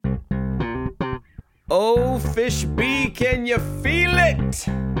Oh, Fish B, can you feel it?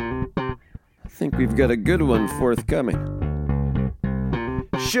 I think we've got a good one forthcoming.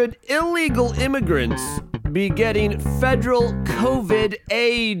 Should illegal immigrants be getting federal COVID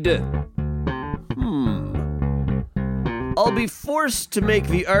aid? I'll be forced to make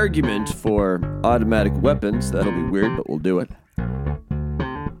the argument for automatic weapons. That'll be weird, but we'll do it.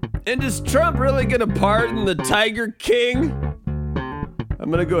 And is Trump really gonna pardon the Tiger King? I'm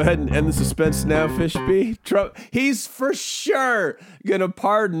gonna go ahead and end the suspense now, Fish B. Trump, he's for sure gonna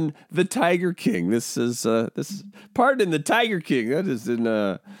pardon the Tiger King. This is pardoning the Tiger King. That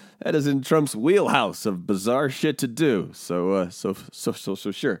is in Trump's wheelhouse of bizarre shit to do. So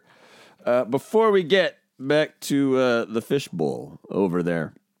sure. Before we get back to the fishbowl over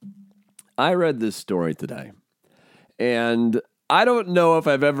there, I read this story today, and I don't know if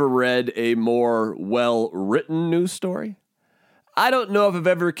I've ever read a more well-written news story. I don't know if I've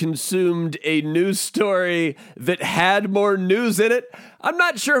ever consumed a news story that had more news in it. I'm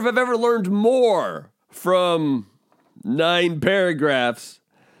not sure if I've ever learned more from 9 paragraphs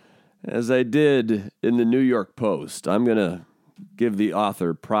as I did in the New York Post. I'm going to give the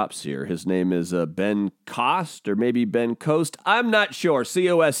author props here. His name is Ben Cost, or maybe Ben Coast. I'm not sure.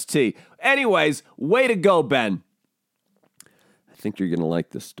 C-O-S-T. Anyways, way to go, Ben. I think you're going to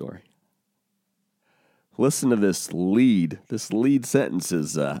like this story. Listen to this lead. This lead sentence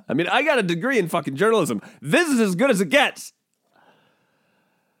is, I got a degree in fucking journalism. This is as good as it gets.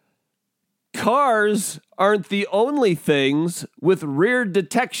 Cars aren't the only things with rear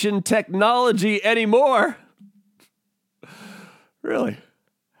detection technology anymore. Really?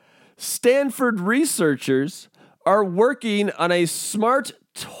 Stanford researchers are working on a smart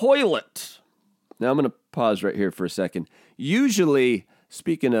toilet. Now, I'm going to pause right here for a second. Usually,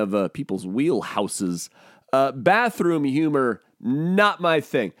 speaking of people's wheelhouses, bathroom humor, not my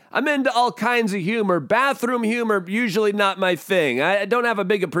thing. I'm into all kinds of humor. Bathroom humor, usually not my thing. I don't have a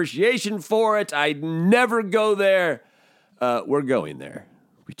big appreciation for it. I never go there. We're going there.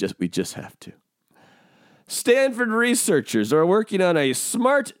 We just have to. Stanford researchers are working on a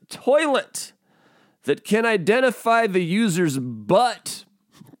smart toilet that can identify the user's butt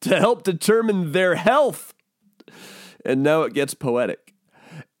to help determine their health. And now it gets poetic.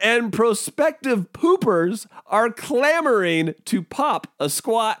 And prospective poopers are clamoring to pop a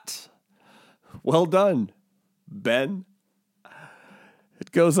squat. Well done, Ben.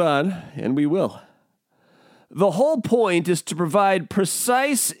 It goes on, and we will. The whole point is to provide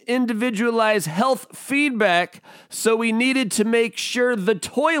precise, individualized health feedback, so we needed to make sure the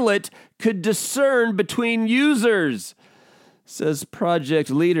toilet could discern between users, says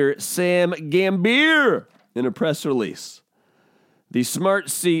project leader Sam Gambier in a press release. The smart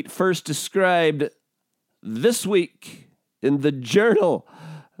seat first described this week in the Journal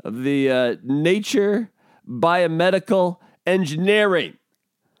of the Nature Biomedical Engineering.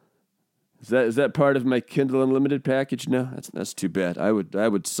 Is that part of my Kindle Unlimited package? No, that's too bad. I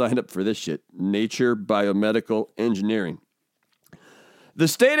would sign up for this shit. Nature Biomedical Engineering. The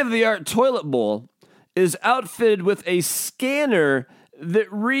state-of-the-art toilet bowl is outfitted with a scanner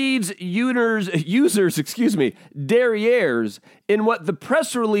that reads users' derrieres in what the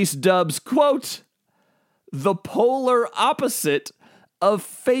press release dubs, quote, the polar opposite of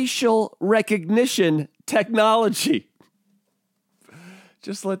facial recognition technology.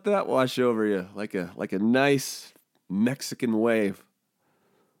 Just let that wash over you like a nice Mexican wave.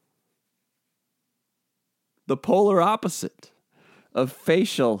 The polar opposite of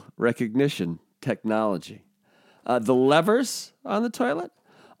facial recognition technology. The levers on the toilet,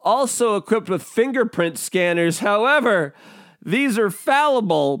 also equipped with fingerprint scanners. However, these are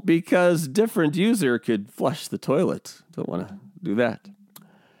fallible because different user could flush the toilet. Don't want to do that.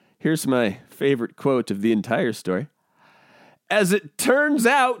 Here's my favorite quote of the entire story. As it turns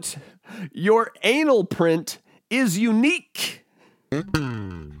out, your anal print is unique. Good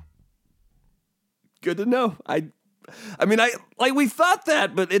to know. We thought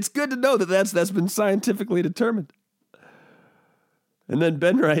that, but it's good to know that that's been scientifically determined. And then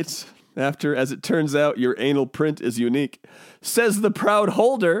Ben writes, after, as it turns out, your anal print is unique, says the proud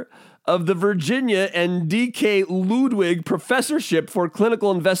holder of the Virginia and D.K. Ludwig Professorship for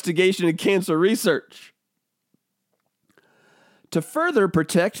Clinical Investigation and Cancer Research. To further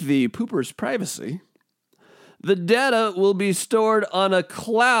protect the pooper's privacy, the data will be stored on a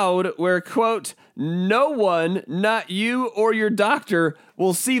cloud where, quote, no one, not you or your doctor,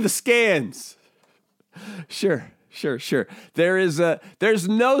 will see the scans. Sure. There's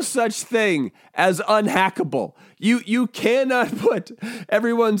no such thing as unhackable. You cannot put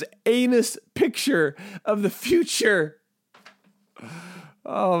everyone's anus picture of the future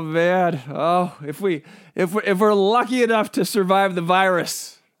Oh man. Oh, if we're lucky enough to survive the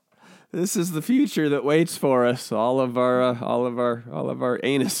virus, this is the future that waits for us. All of our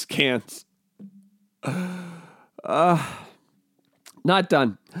anus scans. Not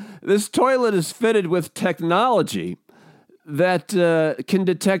done. This toilet is fitted with technology that can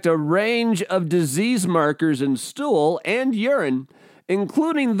detect a range of disease markers in stool and urine,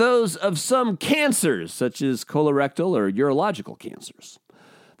 including those of some cancers, such as colorectal or urological cancers.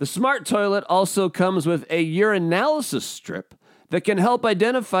 The smart toilet also comes with a urinalysis strip that can help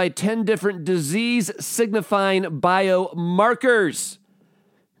identify 10 different disease-signifying biomarkers.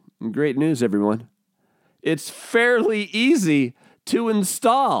 Great news, everyone. It's fairly easy to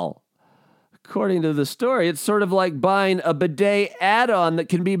install. According to the story, it's sort of like buying a bidet add-on that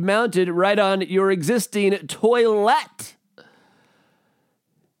can be mounted right on your existing toilet.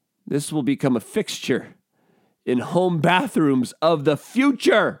 This will become a fixture in home bathrooms of the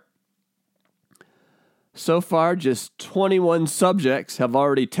future. So far, just 21 subjects have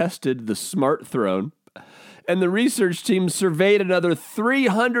already tested the Smart Throne, and the research team surveyed another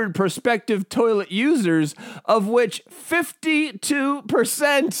 300 prospective toilet users, of which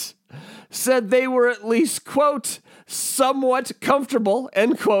 52% said they were at least, quote, somewhat comfortable,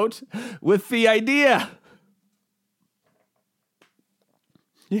 end quote, with the idea.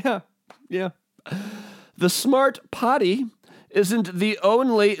 Yeah. The Smart Potty isn't the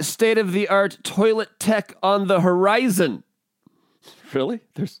only state-of-the-art toilet tech on the horizon. Really?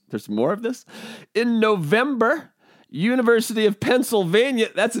 There's more of this? In November, University of Pennsylvania,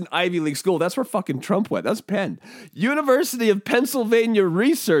 that's an Ivy League school. That's where fucking Trump went. That's Penn. University of Pennsylvania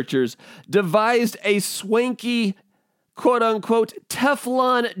researchers devised a swanky, quote-unquote,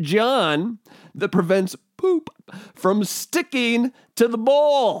 Teflon John that prevents poop from sticking to the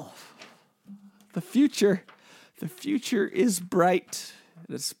bowl. The future is bright,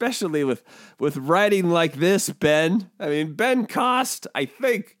 especially with writing like this, Ben. I mean, Ben Cost, I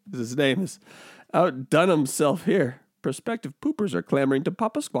think his name, has outdone himself here. Prospective poopers are clamoring to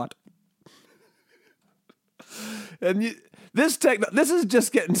pop a squat. And this is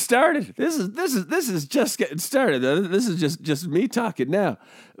just getting started. This is just getting started. This is just me talking now.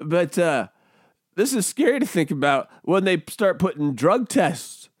 But this is scary to think about when they start putting drug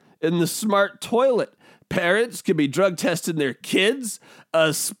tests in the smart toilet. Parents could be drug testing their kids.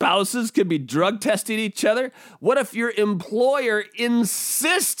 Spouses could be drug testing each other. What if your employer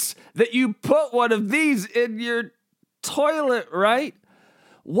insists that you put one of these in your toilet, right?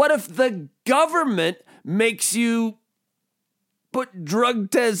 What if the government makes you put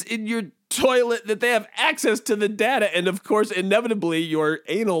drug tests in your toilet, that they have access to the data and, of course, inevitably your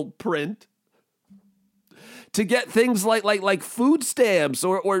anal print, to get things like food stamps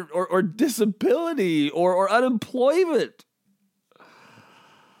or disability or unemployment?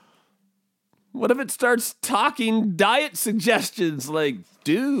 What if it starts talking diet suggestions like,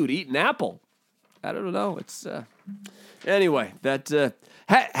 dude, eat an apple? I don't know. It's anyway, that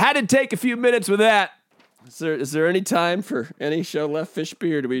had to take a few minutes with that. Is there any time for any show left,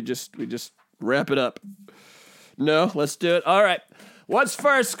 Fishby, or do we just wrap it up? No, let's do it. All right. What's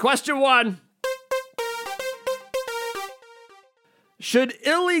first? Question 1. Should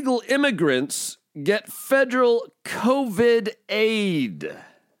illegal immigrants get federal COVID aid?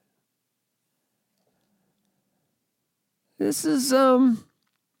 This is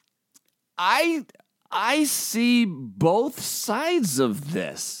I see both sides of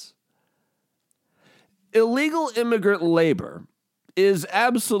this. Illegal immigrant labor is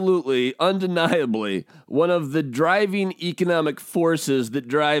absolutely, undeniably, one of the driving economic forces that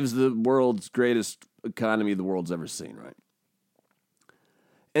drives the world's greatest economy the world's ever seen, right?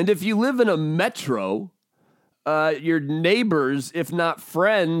 And if you live in a metro, your neighbors, if not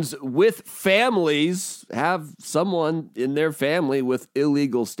friends, with families, have someone in their family with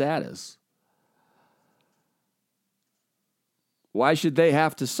illegal status. Why should they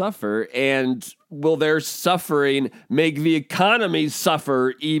have to suffer? And will their suffering make the economy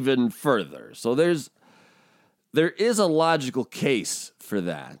suffer even further? So there is a logical case for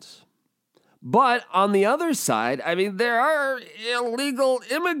that. But on the other side, I mean, there are illegal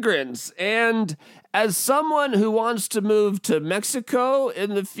immigrants. And as someone who wants to move to Mexico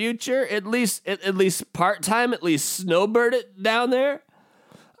in the future, at least part-time, at least snowbird it down there,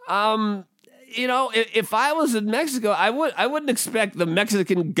 if I was in Mexico, I wouldn't expect the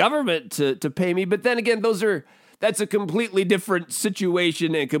Mexican government to pay me. But then again, that's a completely different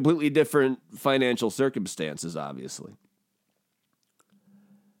situation and completely different financial circumstances, obviously.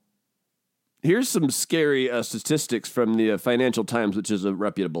 Here's some scary statistics from the Financial Times, which is a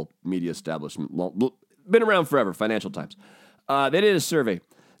reputable media establishment. Been around forever, Financial Times. They did a survey.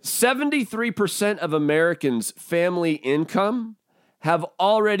 73% of Americans' family income have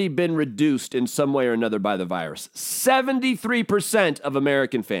already been reduced in some way or another by the virus. 73% of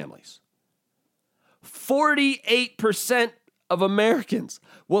American families. 48% of Americans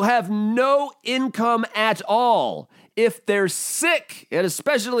will have no income at all if they're sick, and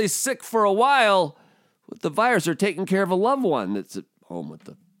especially sick for a while with the virus or taking care of a loved one that's at home with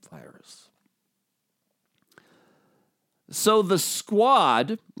the virus. So the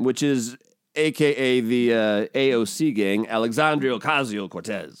Squad, which is AKA the AOC gang, Alexandria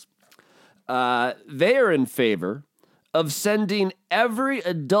Ocasio-Cortez, they are in favor of sending every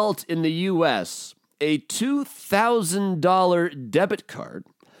adult in the U.S. a $2,000 debit card,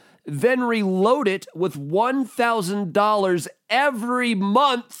 then reload it with $1,000 every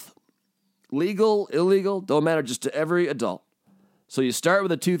month. Legal, illegal, don't matter, just to every adult. So you start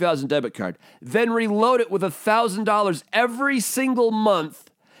with a $2,000 debit card, then reload it with $1,000 every single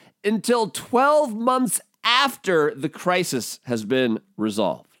month until 12 months after the crisis has been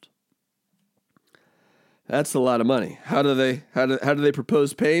resolved. That's a lot of money. How do they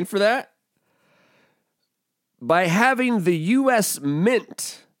propose paying for that? By having the U.S.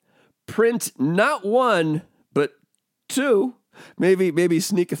 Mint print not one, but two, maybe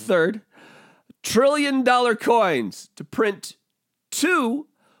sneak a third, $1 trillion coins to print two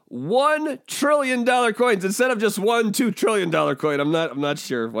 $1 trillion coins instead of just one $2 trillion coin. I'm not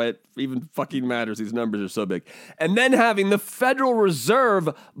sure why it even fucking matters. These numbers are so big. And then having the Federal Reserve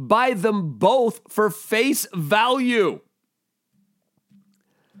buy them both for face value.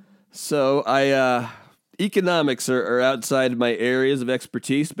 So economics are outside my areas of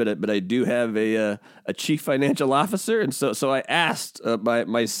expertise, but I do have a chief financial officer, and so I asked my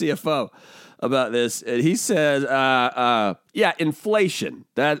CFO about this, and he said, yeah, inflation.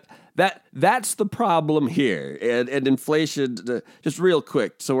 That's the problem here, and inflation. Just real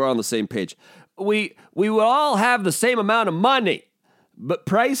quick, so we're on the same page. We will all have the same amount of money, but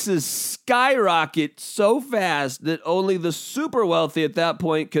prices skyrocket so fast that only the super wealthy at that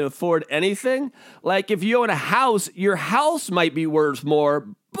point can afford anything. Like if you own a house, your house might be worth more,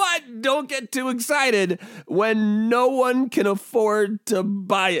 but don't get too excited when no one can afford to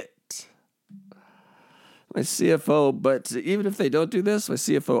buy it. My CFO, but even if they don't do this, my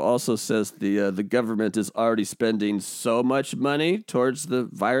CFO also says the government is already spending so much money towards the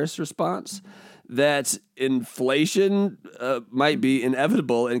virus response that inflation might be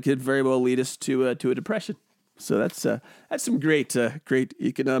inevitable and could very well lead us to a depression. So that's some great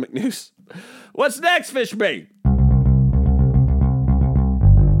economic news. What's next, Fishbane?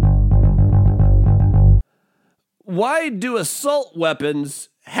 Why do assault weapons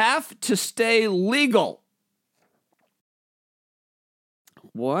have to stay legal?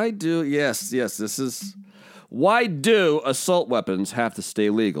 Why do assault weapons have to stay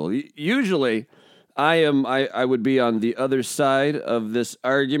legal? Usually, I would be on the other side of this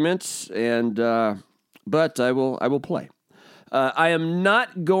argument, and but I will play. I am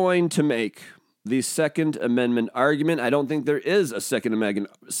not going to make the Second Amendment argument. I don't think there is a Second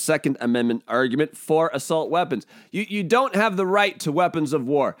Amendment argument for assault weapons. You don't have the right to weapons of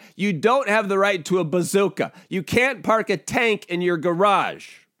war. You don't have the right to a bazooka. You can't park a tank in your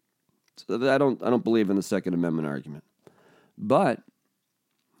garage. So I don't believe in the Second Amendment argument. But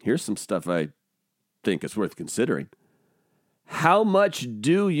here's some stuff I think is worth considering. How much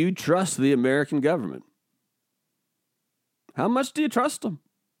do you trust the American government? How much do you trust them?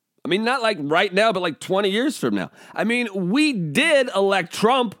 I mean, not like right now, but like 20 years from now. I mean, we did elect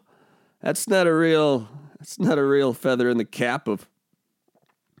Trump. That's not a real feather in the cap of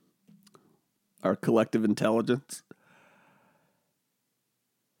our collective intelligence.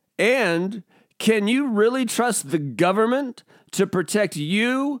 And can you really trust the government to protect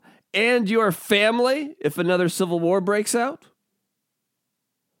you and your family if another civil war breaks out?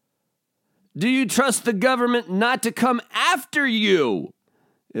 Do you trust the government not to come after you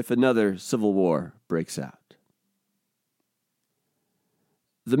if another civil war breaks out?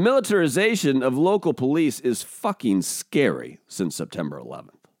 The militarization of local police is fucking scary since September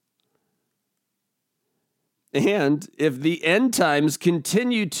 11th. And if the end times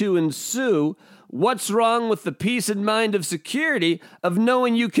continue to ensue, what's wrong with the peace and mind of security of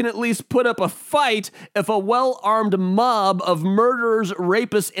knowing you can at least put up a fight if a well-armed mob of murderers,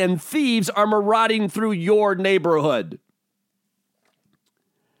 rapists, and thieves are marauding through your neighborhood?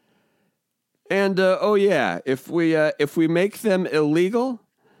 And if we make them illegal,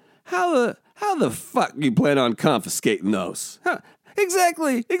 how the fuck do you plan on confiscating those?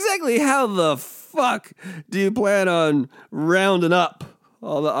 Exactly. How the fuck do you plan on rounding up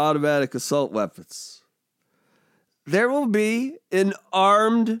all the automatic assault weapons? there will be an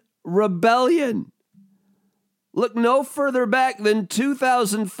armed rebellion. Look no further back than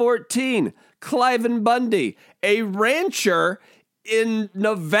 2014. Cliven Bundy, a rancher in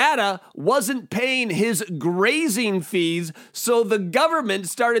Nevada, wasn't paying his grazing fees, so the government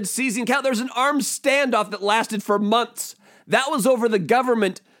started seizing cattle. There's an armed standoff that lasted for months. That was over the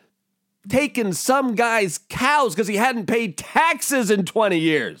government taking some guy's cows because he hadn't paid taxes in 20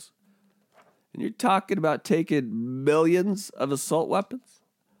 years. And you're talking about taking millions of assault weapons?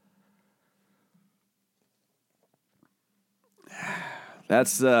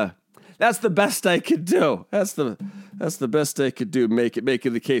 That's the best I could do. That's the best I could do.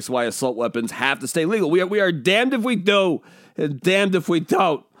 Making the case why assault weapons have to stay legal. We are damned if we do and damned if we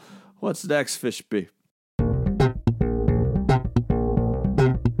don't. What's next, Fishby?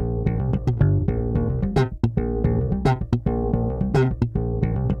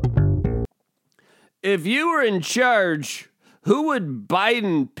 If you were in charge, who would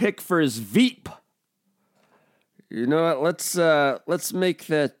Biden pick for his Veep? You know what? Let's make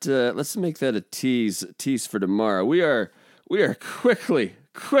that a tease for tomorrow. We are quickly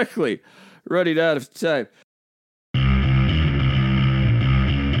running out of time.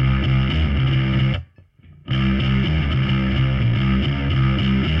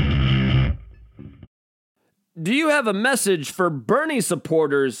 Do you have a message for Bernie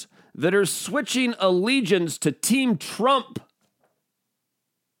supporters that are switching allegiance to Team Trump?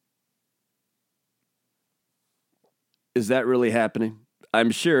 Is that really happening?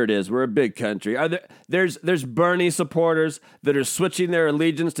 I'm sure it is. We're a big country. There's Bernie supporters that are switching their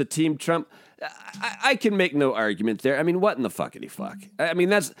allegiance to Team Trump. I can make no argument there. I mean, what in the fuckity fuck?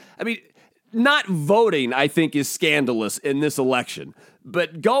 Not voting, I think, is scandalous in this election.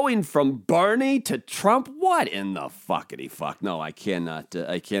 But going from Bernie to Trump, what in the fuckity fuck? No, I cannot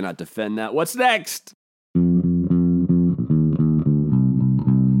defend that. What's next?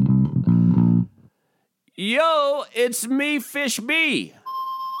 Yo, it's me, Fish B.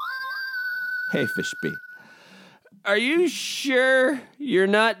 Hey, Fish B. Are you sure you're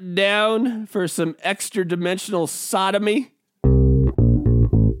not down for some extra-dimensional sodomy?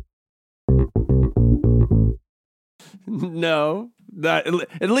 No,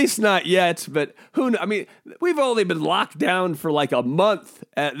 at least not yet, but we've only been locked down for like a month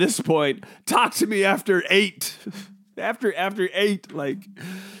at this point. Talk to me after 8. After 8, like,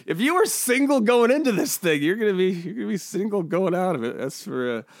 if you were single going into this thing, you're gonna be single going out of it. That's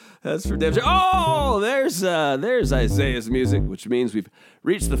for damn sure. Oh, there's Isaiah's music, which means we've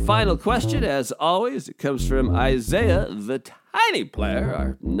reached the final question. As always, it comes from Isaiah, the Tiny Player,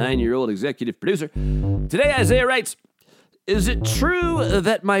 our 9-year-old executive producer. Today, Isaiah writes, "Is it true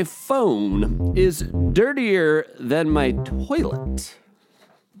that my phone is dirtier than my toilet?"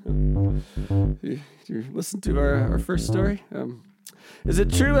 You listen to our first story? Is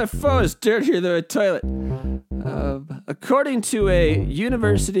it true my phone is dirtier than my toilet? According to a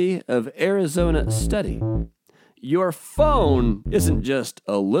University of Arizona study, your phone isn't just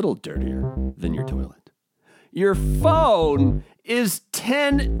a little dirtier than your toilet. Your phone is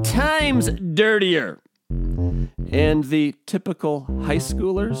 10 times dirtier. And the typical high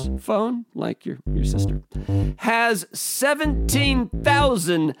schooler's phone, like your sister, has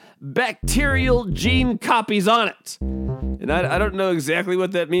 17,000 bacterial gene copies on it. And I don't know exactly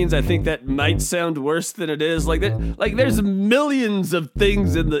what that means. I think that might sound worse than it is. Like there's millions of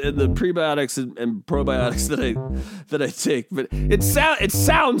things in the prebiotics and probiotics that I take, but it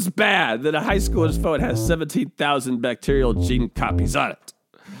sounds bad that a high schooler's phone has 17,000 bacterial gene copies on it.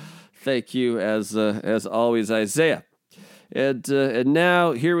 Thank you, as always, Isaiah. And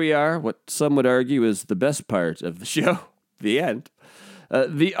now, here we are, what some would argue is the best part of the show, the end.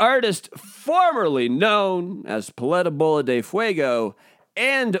 The artist formerly known as Paleta Bola de Fuego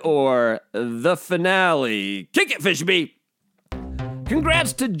and or the finale. Kick it, Fishby!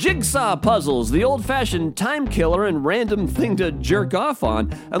 Congrats to Jigsaw Puzzles, the old-fashioned time killer and random thing to jerk off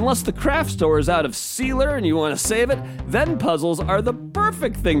on. Unless the craft store is out of sealer and you want to save it, then puzzles are the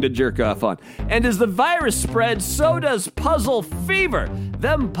perfect thing to jerk off on. And as the virus spreads, so does puzzle fever.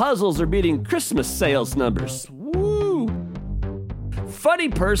 Them puzzles are beating Christmas sales numbers. Woo! Funny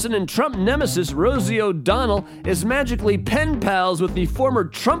person and Trump nemesis Rosie O'Donnell is magically pen pals with the former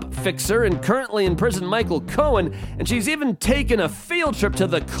Trump fixer and currently in prison Michael Cohen, and she's even taken a field trip to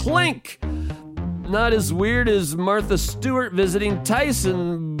the Clink. Not as weird as Martha Stewart visiting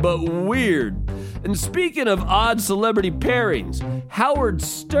Tyson, but weird. And speaking of odd celebrity pairings, Howard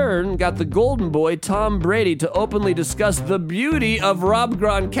Stern got the golden boy Tom Brady to openly discuss the beauty of Rob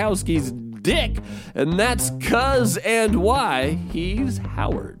Gronkowski's dick, and that's 'cause and why he's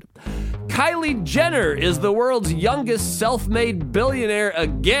Howard. Kylie Jenner is the world's youngest self-made billionaire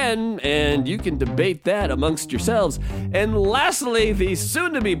again, and you can debate that amongst yourselves. And lastly, the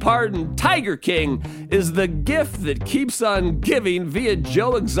soon-to-be pardoned Tiger King is the gift that keeps on giving via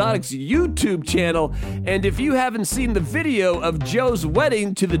Joe Exotic's YouTube channel. And if you haven't seen the video of Joe's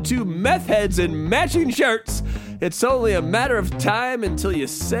wedding to the two meth heads in matching shirts, it's only a matter of time until you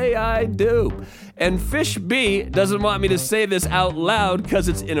say I do. And Fish B doesn't want me to say this out loud because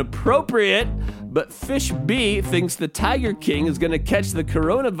it's inappropriate, but Fish B thinks the Tiger King is going to catch the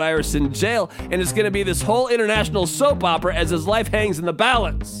coronavirus in jail, and it's going to be this whole international soap opera as his life hangs in the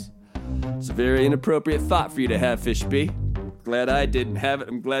balance. It's a very inappropriate thought for you to have, Fish B. Glad I didn't have it.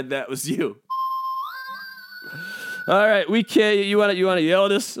 I'm glad that was you. All right, we can. You want to yell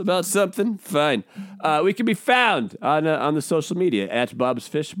at us about something? Fine. We can be found on the social media at Bob's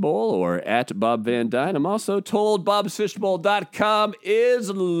Fishbowl or at Bob Van Dyne. I'm also told bobsfishbowl.com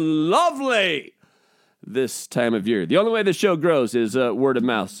is lovely this time of year. The only way the show grows is word of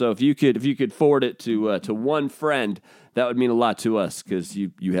mouth. So if you could forward it to one friend, that would mean a lot to us because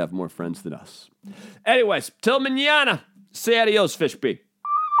you have more friends than us. Anyways, till mañana. Say adios, Fish B.